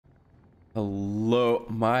Hello,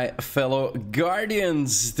 my fellow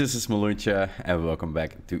Guardians. This is Mloentje, and welcome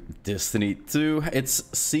back to Destiny 2.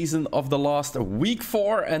 It's Season of the Lost, week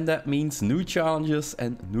 4, and that means new challenges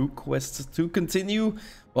and new quests to continue.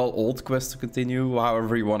 Well, old quests to continue,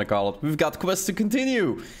 however you want to call it. We've got quests to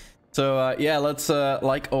continue. So, yeah, let's,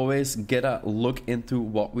 like always, get a look into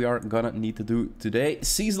what we are gonna need to do today.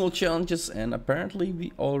 Seasonal challenges, and apparently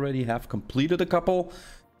we already have completed a couple.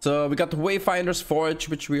 So we got the Wayfinder's Voyage,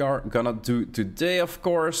 which we are gonna do today, of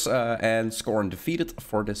course, and score and defeated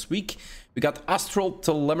for this week. We got Astral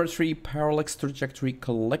Telemetry Parallax Trajectory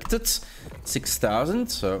collected, 6,000,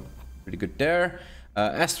 so pretty good there.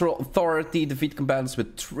 Astral Authority, defeat combatants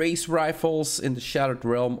with trace rifles in the Shattered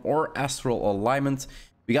Realm or Astral Alignment.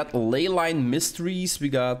 We got Leyline Mysteries, we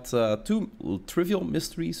got 2 Trivial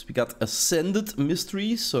Mysteries, we got Ascended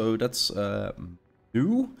Mysteries, so that's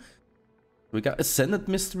new. We got Ascended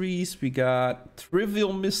Mysteries, we got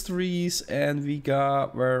Trivial Mysteries, and we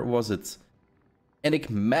got, where was it?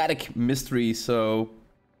 Enigmatic Mysteries. So,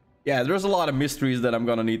 yeah, there's a lot of mysteries that I'm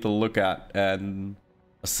gonna need to look at. And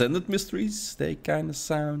Ascended Mysteries, they kind of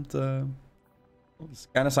sound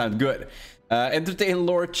good. Entertain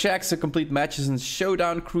lore checks to complete matches in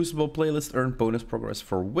Showdown. Crucible playlist, earn bonus progress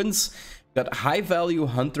for wins. Got High Value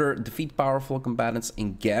Hunter, defeat powerful combatants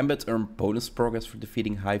in Gambit, earn bonus progress for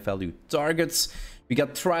defeating high value targets. We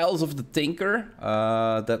got Trials of the Tinker,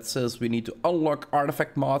 that says we need to unlock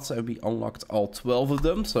artifact mods, and we unlocked all 12 of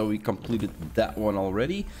them, so we completed that one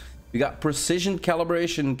already. We got Precision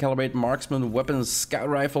Calibration, calibrate marksman weapons, scout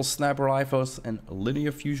rifles, sniper rifles, and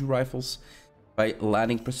linear fusion rifles by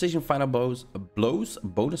landing precision final blows,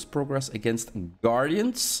 bonus progress against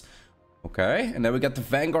Guardians. Okay, and then we got the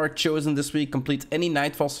Vanguard chosen this week. Complete any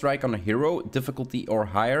Nightfall strike on a hero, difficulty or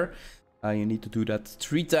higher. You need to do that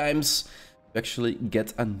 3 times to actually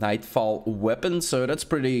get a Nightfall weapon. So that's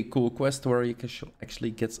pretty cool quest where you can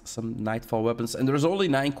actually get some Nightfall weapons. And there's only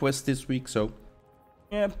 9 quests this week, so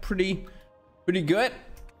yeah, pretty good.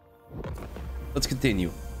 Let's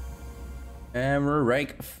continue. And we're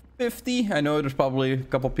rank 50. I know there's probably a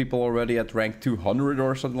couple people already at rank 200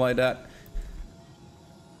 or something like that.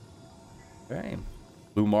 Okay.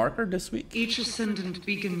 Blue marker this week. Each ascendant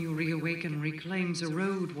beacon you reawaken reclaims a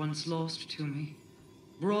road once lost to me,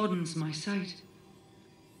 broadens my sight,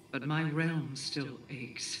 but my realm still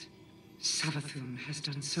aches. Savathun has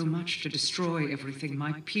done so much to destroy everything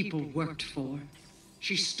my people worked for.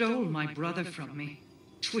 She stole my brother from me,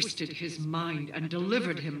 twisted his mind, and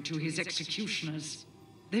delivered him to his executioners.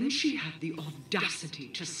 Then she had the audacity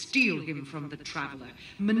to steal him from the Traveler,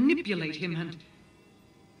 manipulate him, and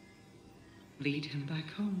lead him back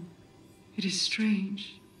home. It is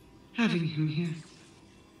strange, having him here.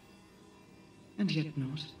 And yet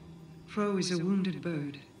not. Crow is a wounded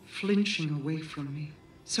bird, flinching away from me,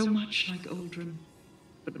 so much like Uldren,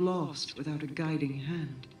 but lost without a guiding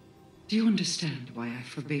hand. Do you understand why I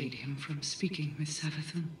forbade him from speaking with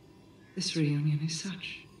Savathun? This reunion is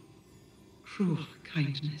such cruel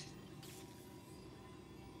kindness.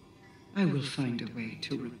 I will find a way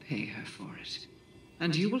to repay her for it.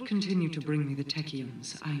 And you will continue to bring me the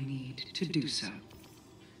Techians I need to do so.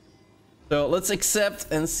 So let's accept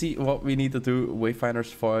and see what we need to do.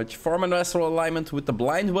 Wayfinder's Voyage. Form an astral alignment with the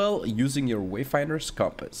blind well using your Wayfinder's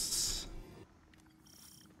compass.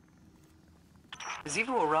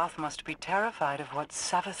 Zivu must be terrified of what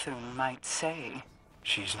Savathun might say.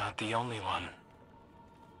 She's not the only one.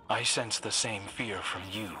 I sense the same fear from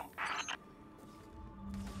you.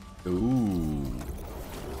 Ooh.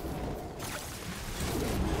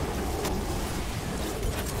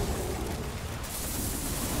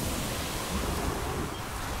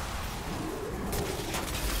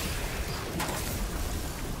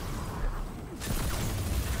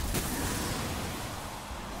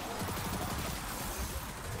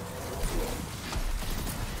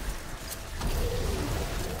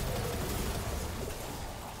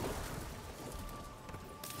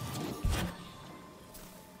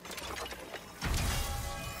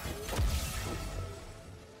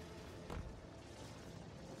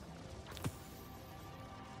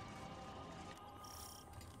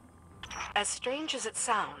 As strange as it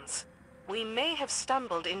sounds, we may have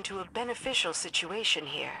stumbled into a beneficial situation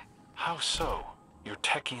here. How so? Your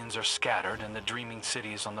Techians are scattered and the Dreaming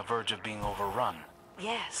City is on the verge of being overrun.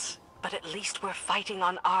 Yes, but at least we're fighting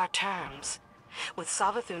on our terms. With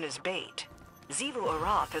Savathun as bait, Zivu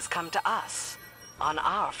Arath has come to us, on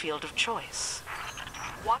our field of choice.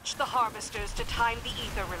 Watch the harvesters to time the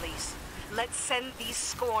ether release. Let's send these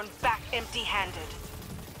Scorn back empty-handed.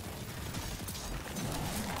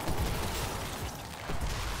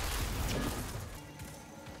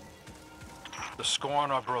 The Scorn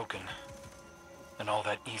are broken. and all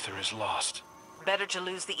that ether is lost. Better to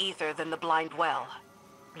lose the ether than the blind well.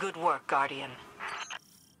 Good work, Guardian.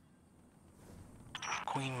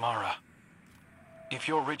 Queen Mara, if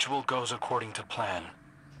your ritual goes according to plan,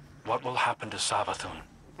 what will happen to Savathun?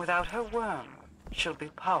 Without her worm, she'll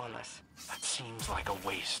be powerless. That seems like a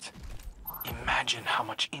waste. Imagine how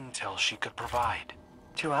much intel she could provide.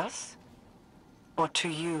 To us? Or to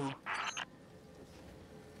you?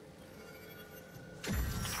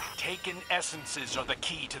 Taken essences are the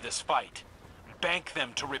key to this fight. Bank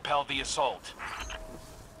them to repel the assault.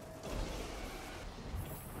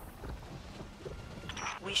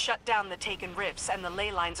 We shut down the taken rifts and the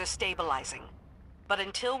ley lines are stabilizing. But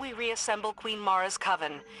until we reassemble Queen Mara's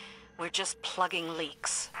coven, we're just plugging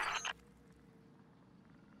leaks.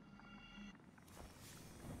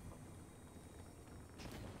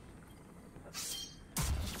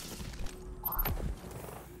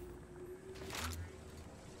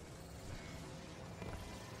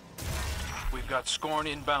 We've got Scorn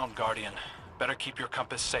inbound, Guardian. Better keep your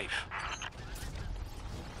compass safe.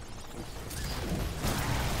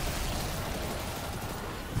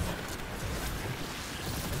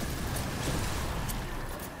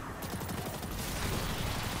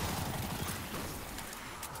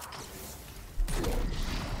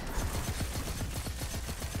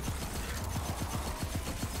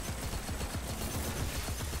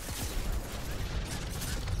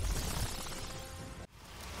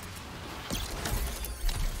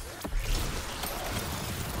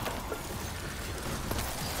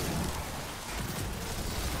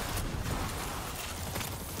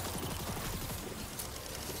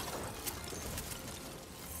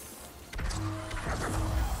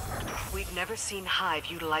 We've never seen Hive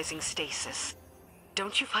utilizing stasis.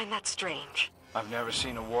 Don't you find that strange? I've never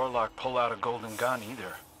seen a warlock pull out a golden gun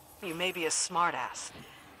either. You may be a smartass,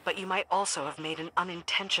 but you might also have made an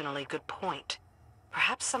unintentionally good point.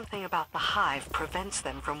 Perhaps something about the Hive prevents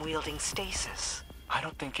them from wielding stasis. I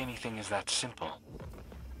don't think anything is that simple.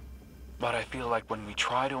 But I feel like when we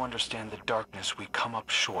try to understand the darkness, we come up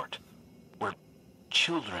short. We're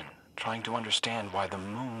children trying to understand why the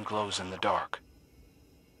moon glows in the dark.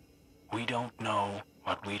 We don't know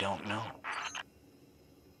what we don't know.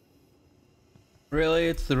 Really,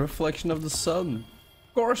 it's the reflection of the sun.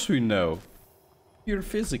 Of course we know. Pure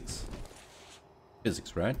physics.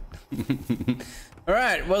 Physics, right?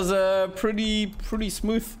 Alright, was a pretty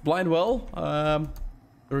smooth blind well.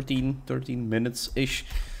 13 minutes-ish.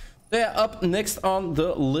 Yeah, up next on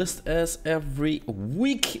the list as every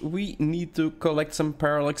week, we need to collect some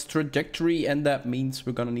parallax trajectory, and that means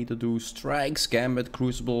we're gonna need to do strikes, gambit,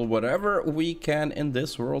 crucible, whatever we can in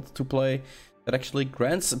this world to play that actually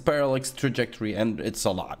grants parallax trajectory, and it's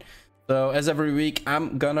a lot. So as every week,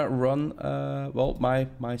 I'm gonna run, well,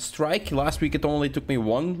 my strike. Last week it only took me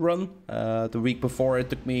 1 run. The week before it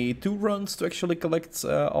took me 2 runs to actually collect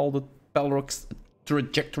all the parallax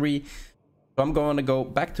trajectory. So I'm going to go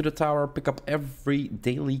back to the tower, pick up every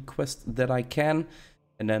daily quest that I can,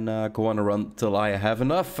 and then go on a run till I have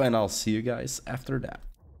enough, and I'll see you guys after that.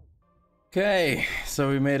 Okay, so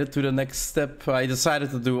we made it to the next step. I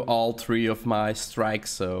decided to do all 3 of my strikes,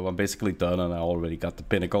 so I'm basically done, and I already got the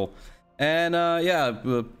pinnacle. And yeah,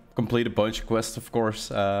 complete a bunch of quests, of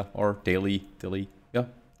course, or daily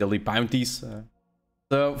bounties.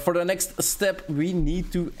 So for the next step, we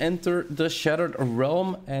need to enter the Shattered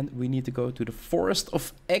Realm, and we need to go to the Forest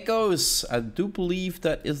of Echoes. I do believe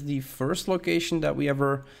that is the first location that we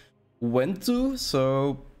ever went to,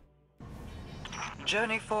 so...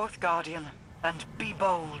 Journey forth, Guardian, and be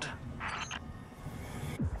bold.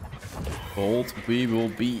 Bold we will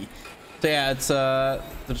be. So yeah, it's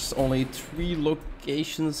there's only 3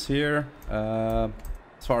 locations here, as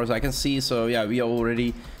far as I can see. So yeah, we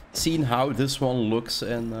already seen how this one looks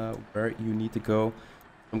and where you need to go.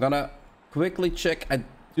 I'm gonna quickly check. I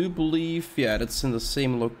do believe, yeah, that's in the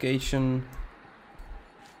same location.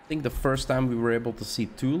 I think the first time we were able to see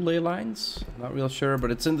 2 ley lines. Not real sure,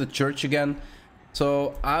 but it's in the church again.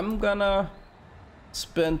 So I'm gonna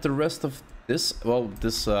spend the rest of this, well,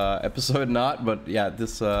 this episode not, but yeah,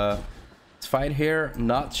 this fight here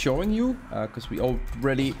not showing you, because we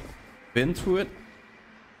already been through it.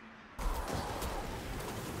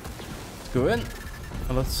 Let's go in,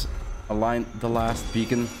 and let's align the last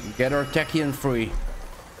beacon and get our Tachyon free.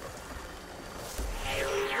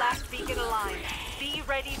 Last beacon aligned. Be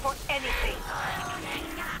ready for anything.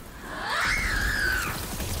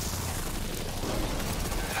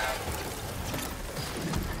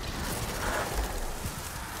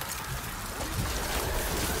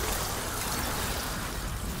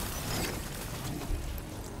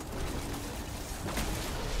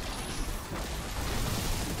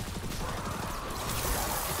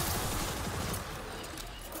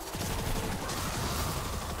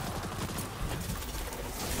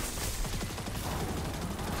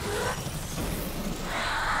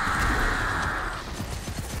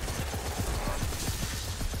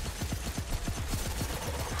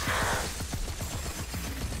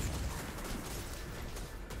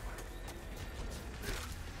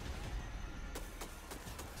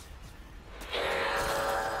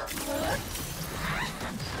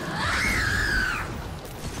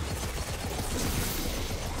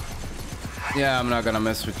 Yeah, I'm not gonna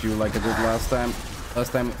mess with you like I did last time.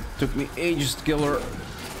 Last time it took me ages to kill her.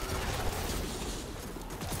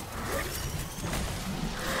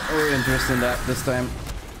 No interest in that this time.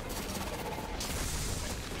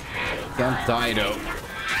 Can't die though.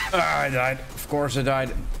 Ah, I died. Of course I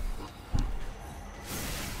died.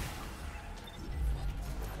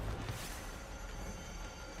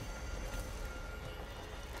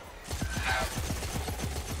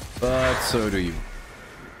 But so do you.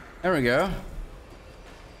 There we go.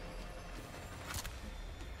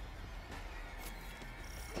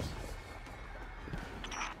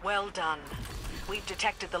 Well done. We've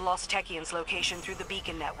detected the Lost Techian's location through the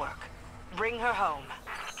beacon network. Bring her home.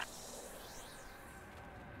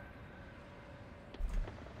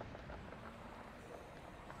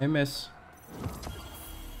 Hey, miss.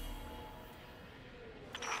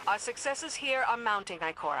 Our successes here are mounting,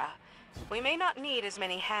 Ikora. We may not need as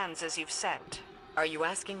many hands as you've sent. Are you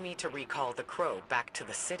asking me to recall the Crow back to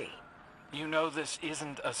the city? You know this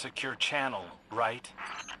isn't a secure channel, right?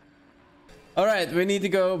 Alright, we need to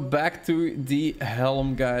go back to the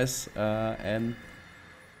H.EL.M, guys. And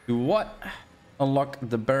do what? Unlock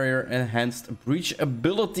the barrier enhanced breach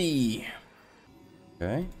ability.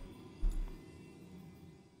 Okay.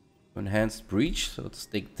 Enhanced breach. So let's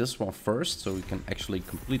take this one first so we can actually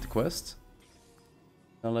complete the quest.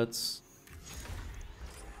 Now let's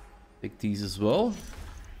take these as well.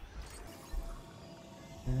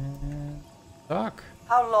 And talk.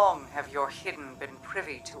 How long have your hidden been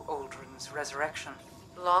privy to Uldren's resurrection?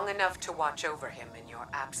 Long enough to watch over him in your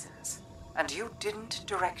absence. And you didn't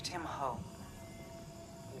direct him home.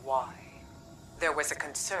 Why? There was a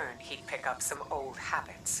concern he'd pick up some old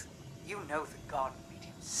habits. You know the god made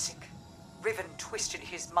him sick. Riven twisted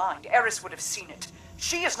his mind. Eris would have seen it.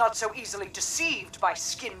 She is not so easily deceived by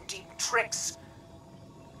skin-deep tricks.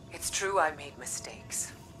 It's true I made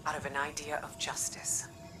mistakes. Out of an idea of justice.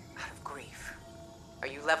 Out of grief. Are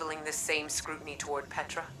you leveling this same scrutiny toward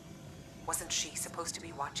Petra? Wasn't she supposed to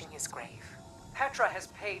be watching his grave? Petra has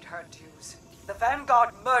paid her dues. The Vanguard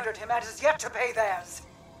murdered him and is yet to pay theirs.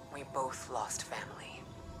 We both lost family.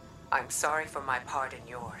 I'm sorry for my part in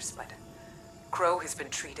yours, but Crow has been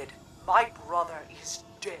treated. My brother is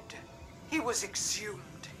dead. He was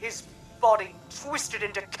exhumed, his body twisted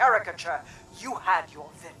into caricature. You had your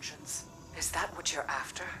vengeance. Is that what you're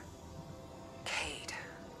after? Cade,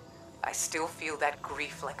 I still feel that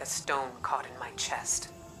grief like a stone caught in my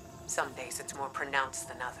chest. Some days it's more pronounced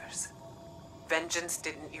than others. Vengeance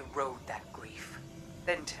didn't erode that grief.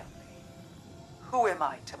 Then tell me, who am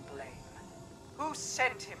I to blame? Who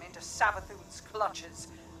sent him into Savathun's clutches?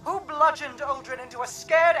 Who bludgeoned Uldren into a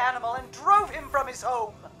scared animal and drove him from his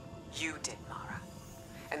home? You did, Mara.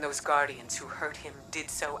 And those guardians who hurt him did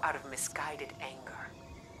so out of misguided anger.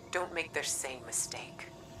 Don't make their same mistake.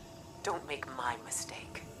 Don't make my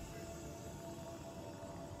mistake.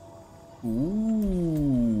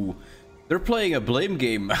 Ooh. They're playing a blame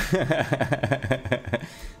game.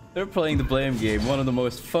 They're playing the blame game. One of the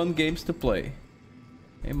most fun games to play.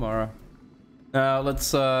 Hey, Mara. Now let's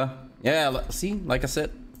see, like I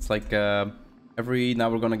said, it's like now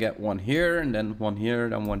we're gonna get one here and then one here,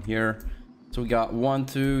 then one here. So we got 1,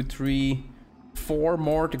 2, 3, 4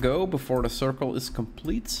 more to go before the circle is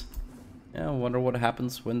complete. Yeah, I wonder what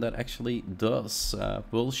happens when that actually does.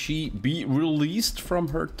 Will she be released from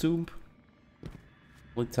her tomb?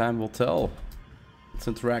 Only time will tell. Let's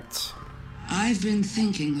interact. I've been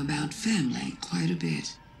thinking about family quite a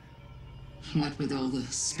bit. What with all the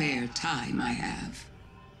spare time I have.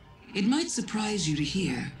 It might surprise you to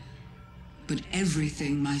hear, but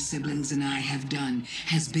everything my siblings and I have done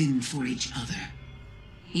has been for each other.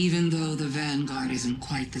 Even though the Vanguard isn't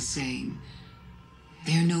quite the same,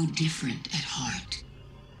 they're no different at heart.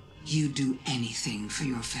 You'd do anything for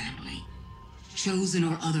your family, chosen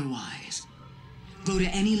or otherwise. Go to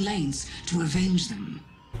any lengths to avenge them.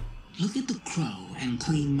 Look at the Crow and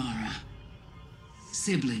Queen Mara.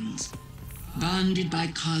 Siblings, bonded by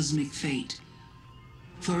cosmic fate,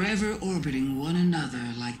 forever orbiting one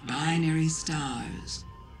another like binary stars.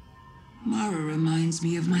 Mara reminds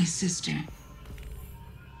me of my sister.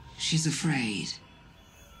 She's afraid,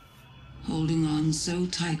 holding on so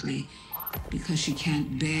tightly because she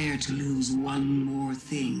can't bear to lose one more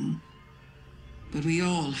thing. But we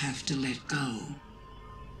all have to let go.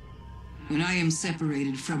 When I am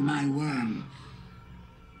separated from my worm,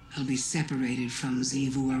 I'll be separated from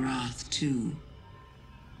Xivu Arath too.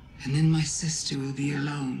 And then my sister will be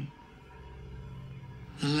alone.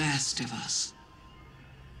 The last of us.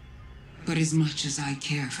 But as much as I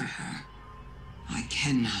care for her, I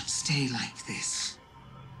cannot stay like this.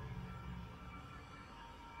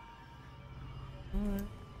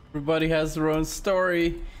 Everybody has their own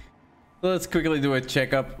story. Let's quickly do a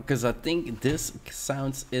checkup, because I think this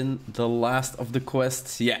sounds in the last of the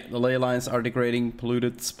quests. Yeah, the ley lines are degrading,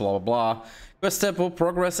 polluted, blah blah blah. Quest step will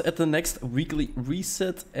progress at the next weekly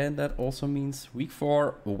reset, and that also means week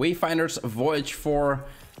 4, Wayfinder's Voyage 4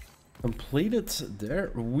 completed.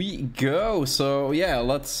 There we go. So yeah,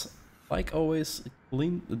 let's, like always,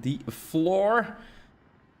 clean the floor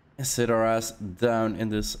and sit our ass down in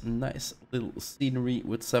this nice little scenery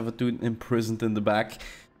with Savathûn imprisoned in the back.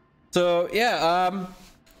 So yeah,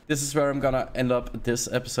 this is where I'm gonna end up this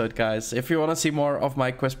episode, guys. If you want to see more of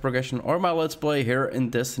my quest progression or my let's play here in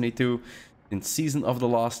Destiny 2 in Season of the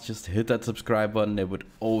Lost, just hit that subscribe button. It would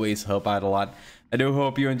always help out a lot. I do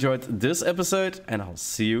hope you enjoyed this episode, and I'll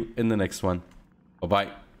see you in the next one. Bye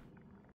bye.